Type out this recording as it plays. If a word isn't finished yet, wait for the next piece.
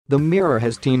The Mirror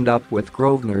has teamed up with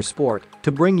Grosvenor Sport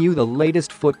to bring you the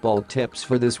latest football tips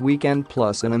for this weekend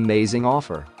plus an amazing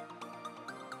offer.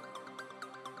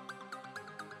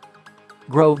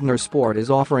 Grosvenor Sport is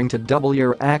offering to double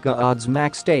your acca odds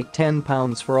max stake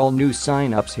 £10 for all new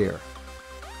sign-ups here.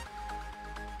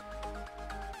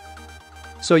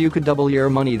 So you could double your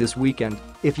money this weekend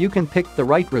if you can pick the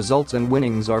right results, and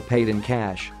winnings are paid in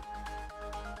cash.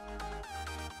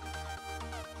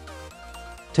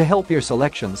 To help your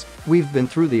selections, we've been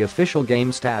through the official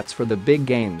game stats for the big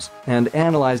games and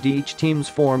analyzed each team's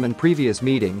form in previous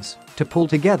meetings to pull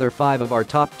together 5 of our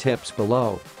top tips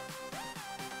below.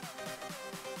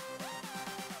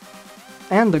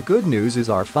 And the good news is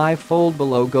our 5-fold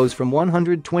below goes from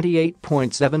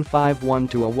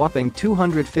 128.751 to a whopping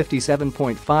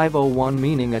 257.501,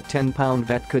 meaning a £10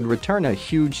 bet could return a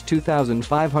huge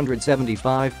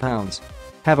 £2,575.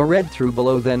 Have a read through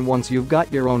below, then once you've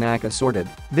got your own acca sorted,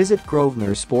 visit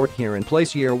Grosvenor Sport here and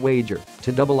place your wager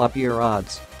to double up your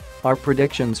odds. Our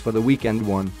predictions for the weekend: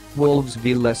 1. Wolves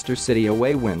v Leicester City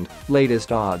away win,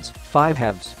 latest odds 5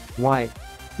 halves. Why?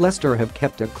 Leicester have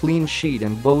kept a clean sheet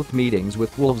in both meetings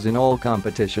with Wolves in all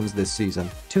competitions this season,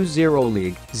 2-0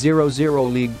 League,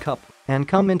 0-0 League Cup, and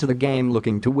come into the game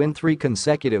looking to win 3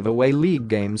 consecutive away league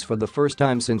games for the first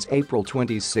time since April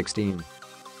 2016.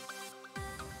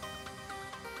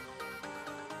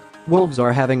 Wolves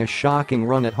are having a shocking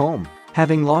run at home,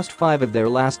 having lost 5 of their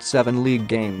last 7 league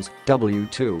games,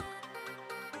 W2.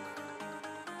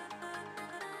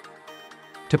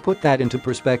 To put that into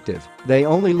perspective, they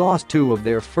only lost 2 of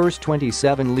their first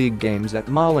 27 league games at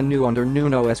Molineux under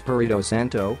Nuno Espirito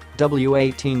Santo,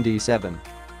 W18 D7.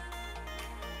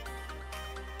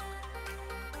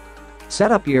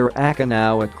 Set up your acca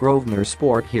now at Grosvenor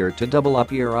Sport here to double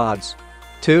up your odds.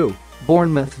 2.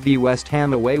 Bournemouth v West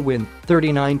Ham away win,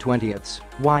 39/20.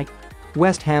 Why?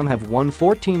 West Ham have won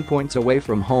 14 points away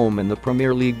from home in the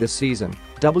Premier League this season,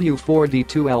 W4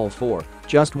 D2 L4,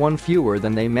 just 1 fewer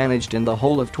than they managed in the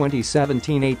whole of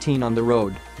 2017-18 on the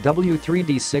road, W3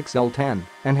 D6 L10,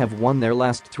 and have won their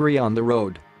last 3 on the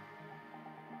road.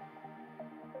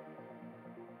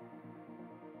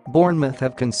 Bournemouth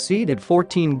have conceded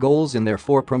 14 goals in their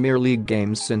 4 Premier League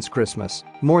games since Christmas,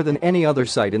 more than any other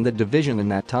side in the division in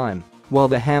that time, while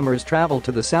the Hammers travel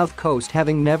to the South Coast,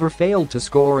 having never failed to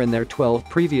score in their 12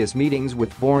 previous meetings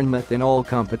with Bournemouth in all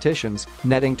competitions,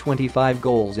 netting 25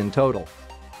 goals in total.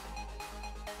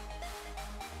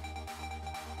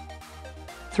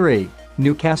 3.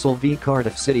 Newcastle v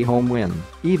Cardiff City home win,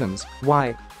 evens.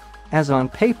 Why? As on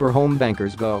paper home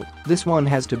bankers go, this one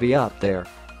has to be up there.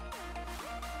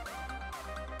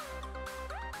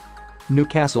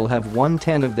 Newcastle have won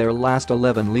 10 of their last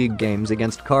 11 league games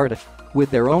against Cardiff, with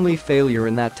their only failure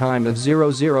in that time a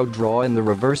 0-0 draw in the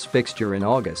reverse fixture in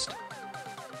August.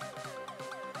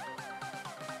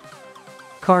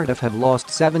 Cardiff have lost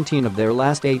 17 of their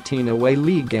last 18 away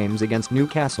league games against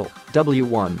Newcastle,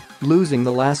 W1, losing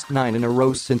the last 9 in a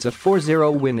row since a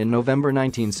 4-0 win in November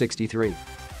 1963.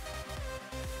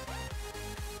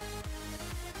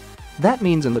 That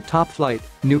means in the top flight,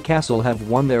 Newcastle have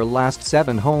won their last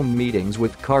 7 home meetings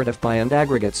with Cardiff by an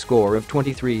aggregate score of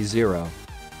 23-0.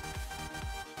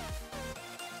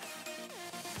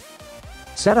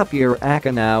 Set up your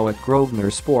acca now at Grosvenor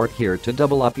Sport here to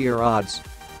double up your odds.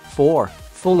 4.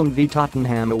 Fulham v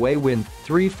Tottenham away win,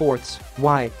 3/4.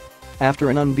 Why?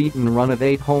 After an unbeaten run of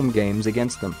 8 home games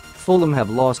against them, Fulham have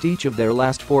lost each of their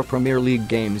last 4 Premier League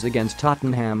games against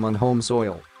Tottenham on home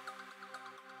soil.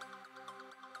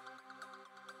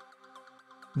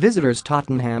 Visitors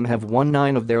Tottenham have won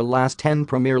 9 of their last 10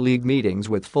 Premier League meetings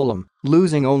with Fulham,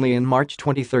 losing only in March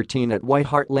 2013 at White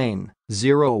Hart Lane,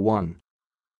 0-1.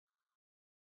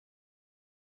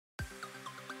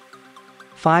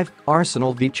 5.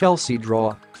 Arsenal v Chelsea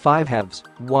draw, 5 halves.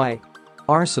 Why?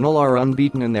 Arsenal are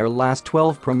unbeaten in their last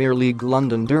 12 Premier League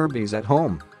London derbies at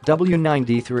home, W9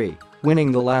 D3,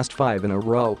 winning the last 5 in a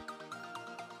row.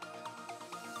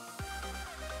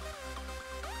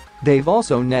 They've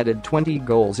also netted 20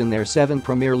 goals in their 7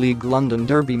 Premier League London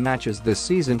derby matches this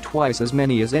season, twice as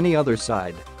many as any other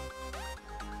side.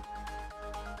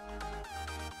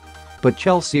 But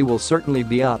Chelsea will certainly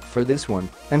be up for this one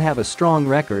and have a strong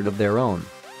record of their own.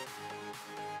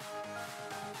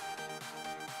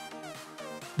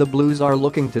 The Blues are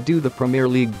looking to do the Premier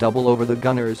League double over the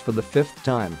Gunners for the 5th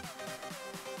time.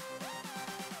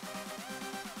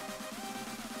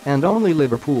 And only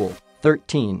Liverpool,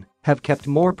 13, have kept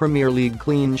more Premier League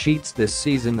clean sheets this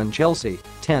season than Chelsea,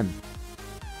 10.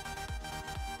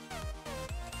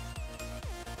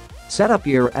 Set up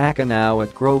your acca now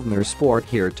at Grosvenor Sport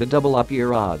here to double up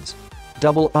your odds.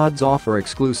 Double odds offer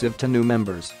exclusive to new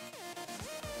members.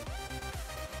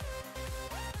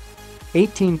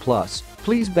 18 plus,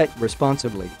 please bet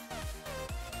responsibly.